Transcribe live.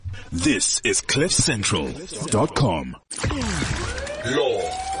This is CliffCentral.com.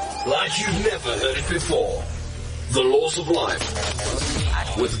 Law, like you've never heard it before. The Laws of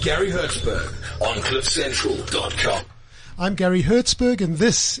Life with Gary Hertzberg on CliffCentral.com. I'm Gary Hertzberg, and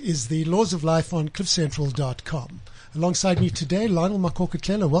this is the Laws of Life on CliffCentral.com. Alongside me today, Lionel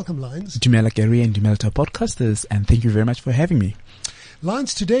Makokotlela. Welcome, Lions. Dumela Gary and Dumela to our podcasters, and thank you very much for having me.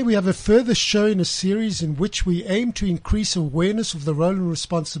 Lions, today we have a further show in a series in which we aim to increase awareness of the role and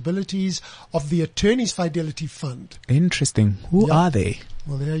responsibilities of the Attorneys Fidelity Fund. Interesting. Who are they?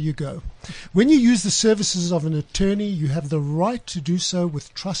 Well, there you go. When you use the services of an attorney, you have the right to do so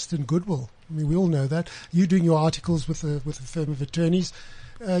with trust and goodwill. I mean, we all know that. You doing your articles with a firm of attorneys,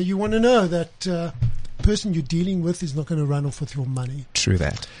 you want to know that the person you're dealing with is not going to run off with your money. True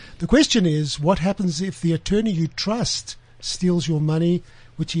that. The question is, what happens if the attorney you trust steals your money,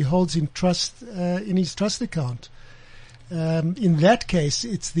 which he holds in trust in his trust account? In that case,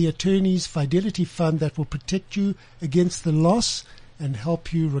 it's the Attorney's Fidelity Fund that will protect you against the loss and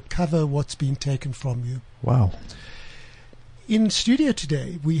help you recover what's been taken from you. Wow. In studio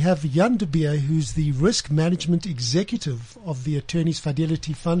today, we have Jan de Beer, who's the Risk Management Executive of the Attorney's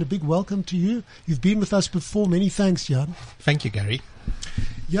Fidelity Fund. A big welcome to you. You've been with us before. Many thanks, Jan. Thank you, Gary.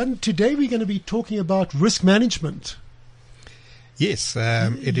 Jan, today we're going to be talking about risk management. Yes,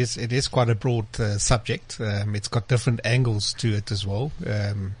 it is quite a broad subject. It's got different angles to it as well,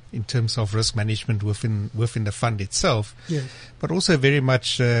 in terms of risk management within the fund itself. Yes. But also very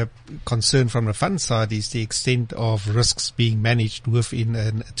much concern from the fund side is the extent of risks being managed within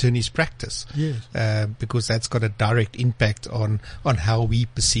an attorney's practice. Yes. Because that's got a direct impact on how we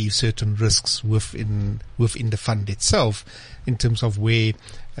perceive certain risks within the fund itself, in terms of where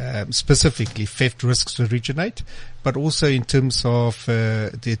specifically theft risks originate, but also in terms of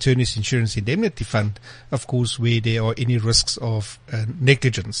the Attorney's Insurance Indemnity Fund, of course, where there are any risks of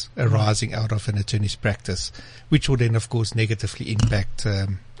negligence arising out of an attorney's practice, which will then, of course, negatively impact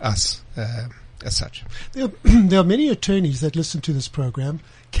us as such. There are many attorneys that listen to this program,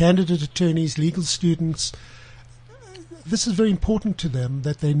 candidate attorneys, legal students. This is very important to them,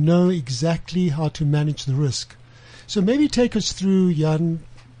 that they know exactly how to manage the risk. So maybe take us through, Jan.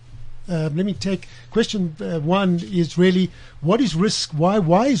 Let me take question one is really, what is risk?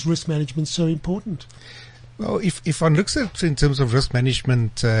 Why is risk management so important? Well, if one looks at it in terms of risk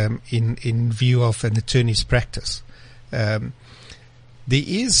management in view of an attorney's practice, there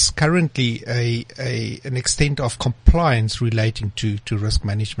is currently an extent of compliance relating to risk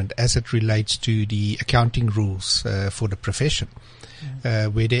management as it relates to the accounting rules for the profession,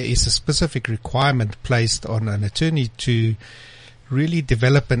 where there is a specific requirement placed on an attorney to really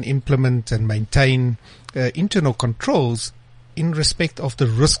develop and implement and maintain internal controls in respect of the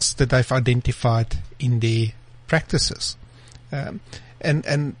risks that they've identified in their practices.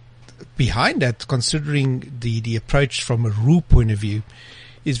 And behind that, considering the approach from a rule point of view,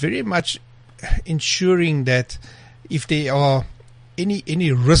 is very much ensuring that if there are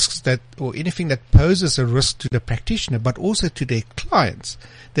any risks that, or anything that poses a risk to the practitioner, but also to their clients,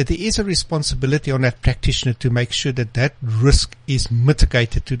 that there is a responsibility on that practitioner to make sure that that risk is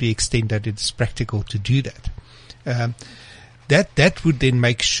mitigated to the extent that it's practical to do that. That would then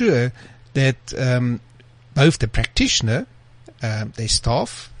make sure that both the practitioner, their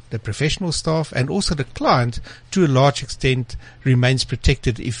staff, the professional staff, and also the client, to a large extent, remains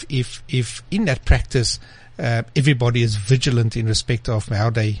protected if in that practice everybody is vigilant in respect of how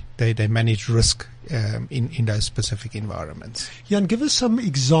they manage risk in those specific environments. Jan, give us some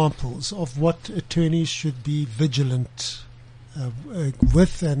examples of what attorneys should be vigilant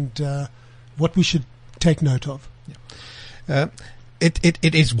with, and what we should take note of.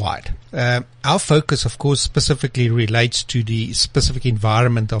 It is wide. Our focus, of course, specifically relates to the specific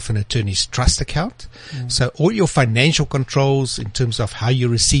environment of an attorney's trust account. So all your financial controls in terms of how you're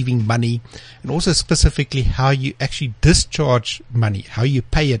receiving money, and also specifically how you actually discharge money, how you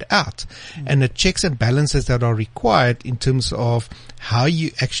pay it out, and the checks and balances that are required in terms of how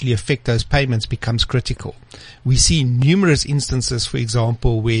you actually affect those payments becomes critical. We see numerous instances, for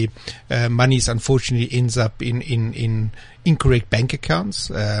example, where monies unfortunately ends up in incorrect bank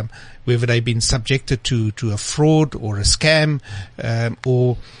accounts, whether they've been subjected to a fraud or a scam,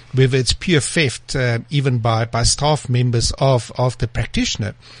 or whether it's pure theft, even by staff members of the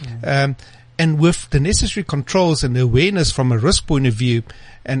practitioner. And with the necessary controls and the awareness from a risk point of view,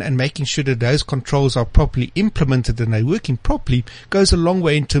 and making sure that those controls are properly implemented and they're working properly, goes a long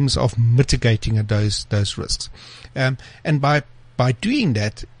way in terms of mitigating those risks. And by doing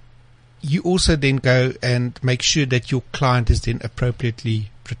that, you also then go and make sure that your client is then appropriately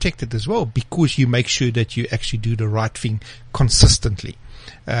protected as well, because you make sure that you actually do the right thing consistently.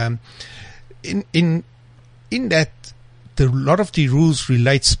 In that, a lot of the rules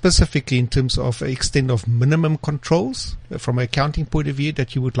relate specifically in terms of extent of minimum controls from an accounting point of view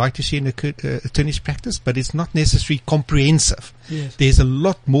that you would like to see in a attorney's practice, but it's not necessarily comprehensive. Yes. There's a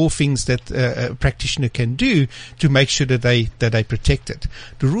lot more things that a practitioner can do to make sure that they protect it.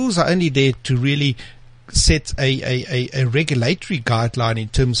 The rules are only there to really set a regulatory guideline in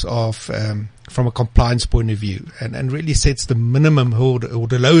terms of from a compliance point of view, and really sets the minimum hurdle or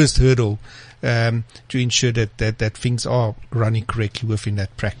the lowest hurdle to ensure that things are running correctly within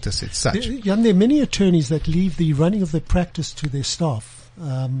that practice as such. Jan, there are many attorneys that leave the running of the practice to their staff.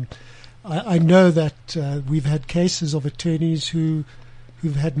 I know that we've had cases of attorneys who've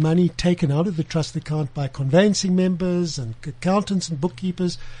had money taken out of the trust account by conveyancing members and accountants and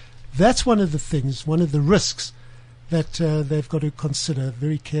bookkeepers. That's one of the things, one of the risks that they've got to consider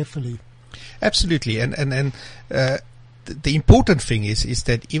very carefully. Absolutely, and the important thing is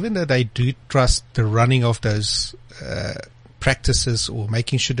that even though they do trust the running of those practices, or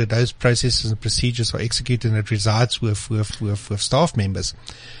making sure that those processes and procedures are executed and it resides with staff members,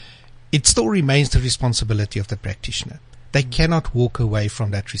 it still remains the responsibility of the practitioner. They cannot walk away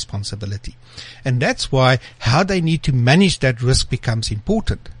from that responsibility. And that's why how they need to manage that risk becomes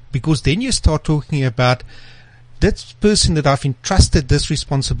important, because then you start talking about this person that I've entrusted this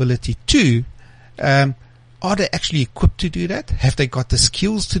responsibility to, are they actually equipped to do that? Have they got the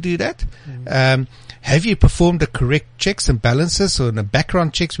skills to do that? Have you performed the correct checks and balances or the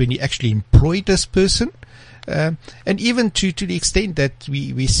background checks when you actually employed this person? And even to the extent that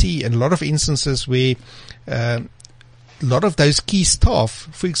we see in a lot of instances where a lot of those key staff,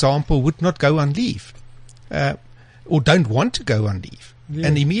 for example, would not go on leave or don't want to go on leave. Yeah.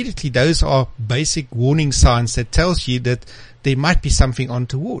 And immediately those are basic warning signs that tells you that there might be something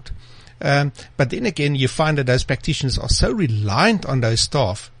untoward. But then again, you find that those practitioners are so reliant on those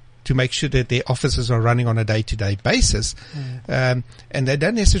staff to make sure that their offices are running on a day-to-day basis. And they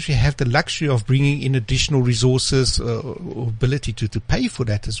don't necessarily have the luxury of bringing in additional resources or ability to pay for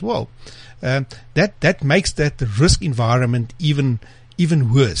that as well. That makes that risk environment even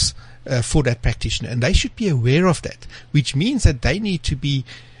worse for that practitioner. And they should be aware of that, which means that they need to be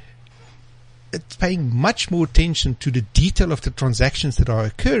paying much more attention to the detail of the transactions that are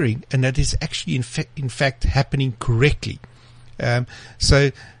occurring, and that is actually in fact happening correctly.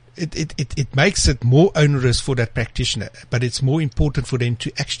 So it makes it more onerous for that practitioner, but it's more important for them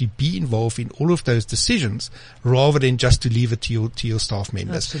to actually be involved in all of those decisions rather than just to leave it to your staff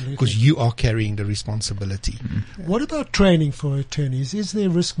members. Absolutely. Because you are carrying the responsibility. What about training for attorneys? Is there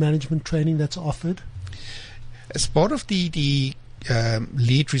risk management training that's offered? As part of the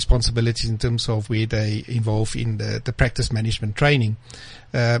lead responsibilities in terms of where they involve in the practice management training,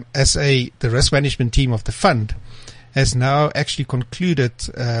 the risk management team of the fund has now actually concluded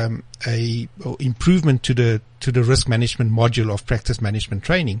a improvement to the risk management module of practice management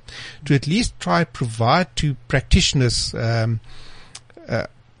training to at least try provide to practitioners a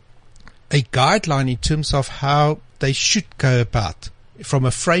guideline in terms of how they should go about, from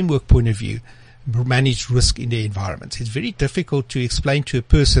a framework point of view, manage risk in their environments. It's very difficult to explain to a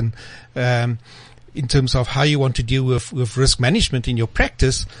person in terms of how you want to deal with risk management in your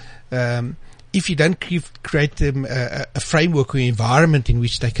practice if you don't create them a framework or environment in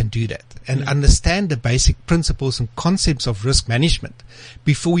which they can do that and understand the basic principles and concepts of risk management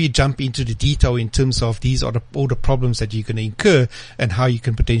before you jump into the detail in terms of these are all the problems that you're going to incur and how you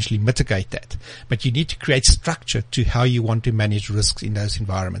can potentially mitigate that. But you need to create structure to how you want to manage risks in those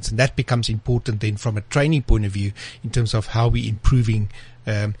environments. And that becomes important then from a training point of view in terms of how we're improving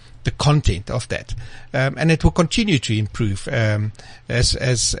the content of that. And it will continue to improve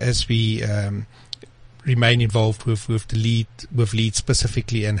as we remain involved with lead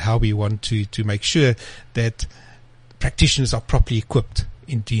specifically, and how we want to make sure that practitioners are properly equipped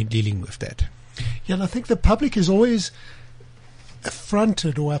in dealing with that. Yeah, and I think the public is always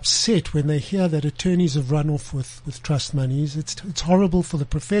affronted or upset when they hear that attorneys have run off with trust monies. It's horrible for the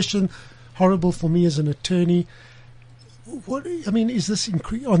profession, horrible for me as an attorney. Is this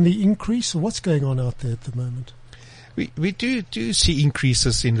on the increase, or what's going on out there at the moment? We do see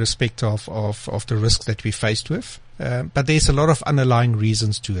increases in respect of the risks that we're faced with, but there's a lot of underlying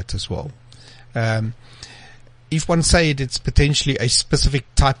reasons to it as well. If one say it's potentially a specific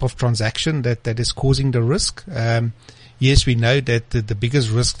type of transaction that is causing the risk, yes, we know that the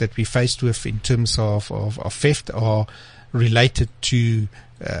biggest risk that we faced with in terms of theft are related to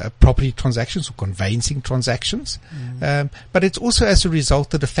property transactions or conveyancing transactions. But it's also as a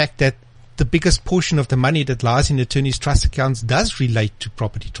result of the fact that the biggest portion of the money that lies in attorney's trust accounts does relate to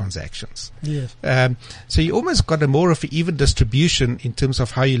property transactions. Yes. So you almost got a more of an even distribution in terms of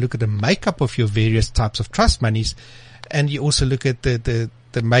how you look at the makeup of your various types of trust monies, and you also look at the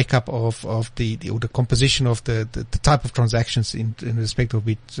makeup of the composition of the type of transactions in respect of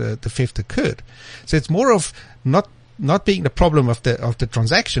which the theft occurred. So it's more of not being the problem of the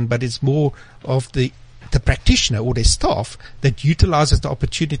transaction, but it's more of the practitioner or their staff that utilizes the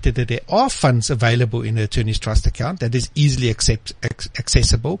opportunity that there are funds available in an attorney's trust account that is easily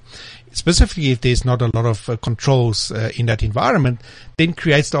accessible, specifically if there's not a lot of controls in that environment, then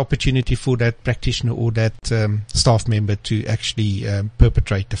creates the opportunity for that practitioner or that staff member to actually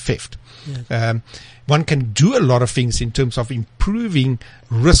perpetrate the theft. Yes. One can do a lot of things in terms of improving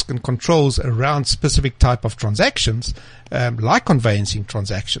risk and controls around specific type of transactions, like conveyancing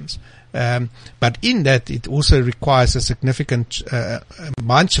transactions. But in that, it also requires a significant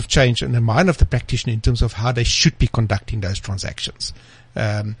mindset change in the mind of the practitioner in terms of how they should be conducting those transactions.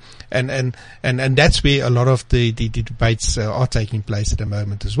 And that's where a lot of the debates are taking place at the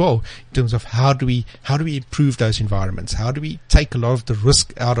moment as well, in terms of how do we improve those environments? How do we take a lot of the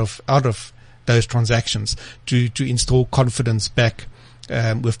risk out of those transactions to install confidence back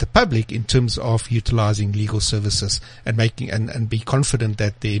with the public in terms of utilizing legal services and making and be confident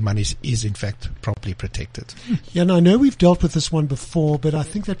that their money is in fact properly protected. Yeah, and I know we've dealt with this one before, but I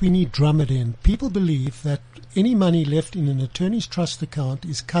think that we need to drum it in. People believe that any money left in an attorney's trust account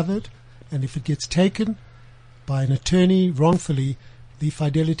is covered, and if it gets taken by an attorney wrongfully, the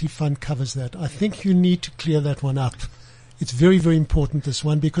Fidelity Fund covers that. I think you need to clear that one up. It's very, very important, this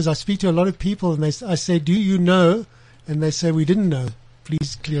one, because I speak to a lot of people and I say, do you know? And they say, we didn't know.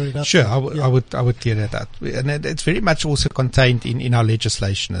 Please clear it up. Sure, I would clear that up. And it's very much also contained in our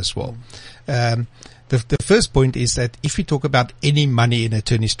legislation as well. The first point is that if we talk about any money in an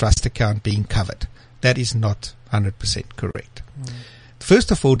attorney's trust account being covered, that is not 100% correct. First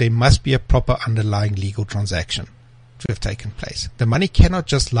of all, there must be a proper underlying legal transaction to have taken place. The money cannot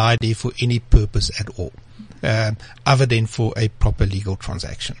just lie there for any purpose at all, other than for a proper legal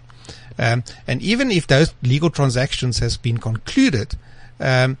transaction. And even if those legal transactions has been concluded,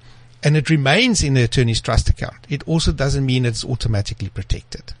 and it remains in the attorney's trust account, it also doesn't mean it's automatically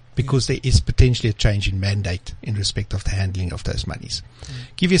protected, because there is potentially a change in mandate in respect of the handling of those monies.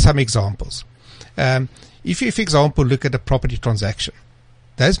 Give you some examples. If you, for example, look at a property transaction,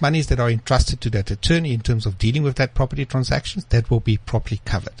 those monies that are entrusted to that attorney in terms of dealing with that property transaction, that will be properly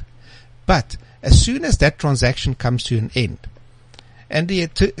covered. But as soon as that transaction comes to an end, and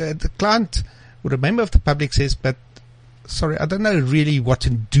the client or a member of the public says, but sorry, I don't know really what to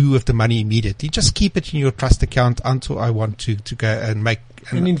do with the money immediately. Just keep it in your trust account until I want to go and make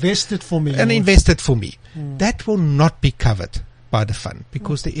and invest it for me. And invest it for me. That will not be covered by the fund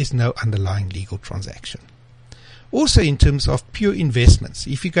because there is no underlying legal transaction. Also, in terms of pure investments,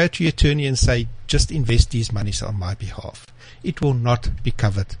 if you go to your attorney and say, just invest these monies on my behalf, it will not be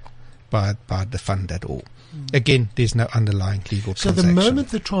covered by the fund at all. Again, there's no underlying legal transaction. So the moment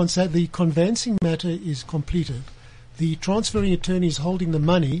the conveyancing matter is completed, the transferring attorney is holding the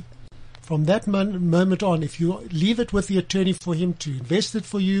money. From that moment on, if you leave it with the attorney for him to invest it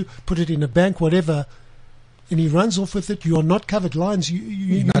for you, put it in a bank, whatever, and he runs off with it, you are not covered. Lions,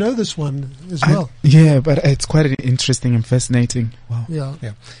 you know this one as well. Yeah, but it's quite interesting and fascinating. Wow.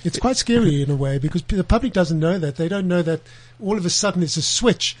 Yeah. It's quite scary in a way, because the public doesn't know that. They don't know that all of a sudden it's a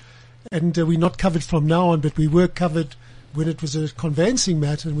switch and we're not covered from now on, but we were covered when it was a conveyancing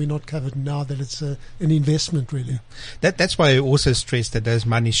matter, and we're not covered now that it's an investment, really. That's why I also stress that those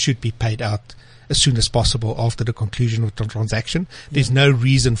monies should be paid out as soon as possible after the conclusion of the transaction. There's no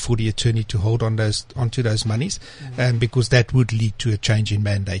reason for the attorney to hold onto those monies, because that would lead to a change in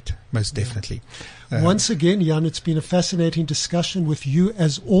mandate, most definitely. Once again, Jan, it's been a fascinating discussion with you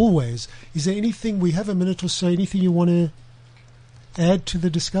as always. Is there anything, we have a minute or so, anything you want to add to the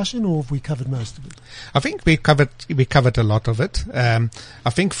discussion, or have we covered most of it? I think we covered a lot of it. I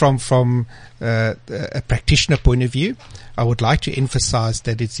think from a practitioner point of view, I would like to emphasize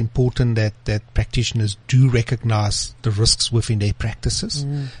that it's important that practitioners do recognize the risks within their practices,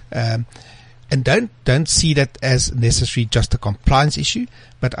 and don't see that as necessarily just a compliance issue,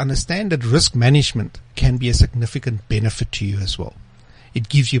 but understand that risk management can be a significant benefit to you as well. It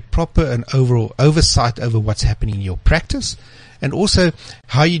gives you proper and overall oversight over what's happening in your practice, and also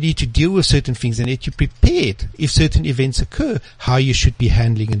how you need to deal with certain things, and that you're prepared if certain events occur, how you should be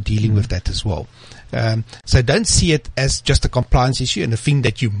handling and dealing with that as well. So don't see it as just a compliance issue and a thing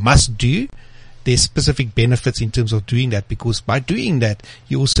that you must do. there's specific benefits in terms of doing that, because by doing that,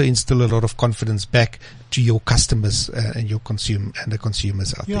 you also instill a lot of confidence back to your customers and the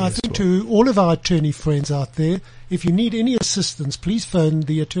consumers out there. Yeah, I think to all of our attorney friends out there, if you need any assistance, please phone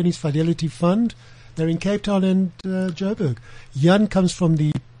the Attorneys Fidelity Fund. They're in Cape Town and Joburg. Jan comes from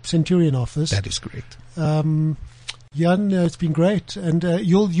the Centurion office. That is correct. Jan, it's been great. And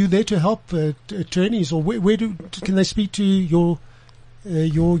you there to help attorneys, or where can they speak to your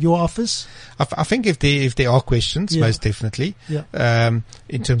office? I think if there are questions, most definitely,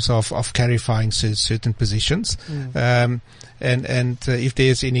 in terms of clarifying certain positions, and if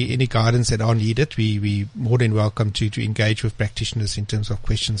there's any guidance that are needed, we more than welcome to engage with practitioners in terms of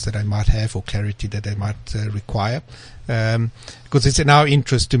questions that they might have or clarity that they might require. Because it's in our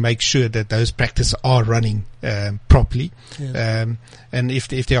interest to make sure that those practices are running properly. And if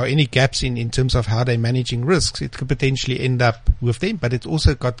there are any gaps in terms of how they're managing risks, it could potentially end up with them, but it's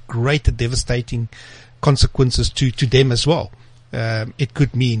also got greater devastating consequences to them as well. It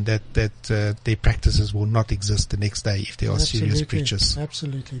could mean that their practices will not exist the next day if there are serious breaches.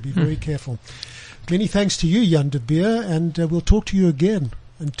 Absolutely. Be very careful. Many thanks to you, Jan de Beer, and we'll talk to you again.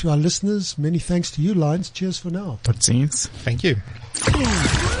 And to our listeners, many thanks to you, Lions. Cheers for now. Thank you.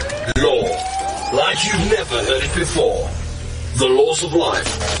 Law, like you've never heard it before. The Laws of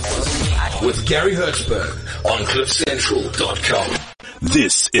Life with Gary Hertzberg on CliffCentral.com.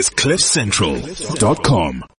 This is CliffCentral.com.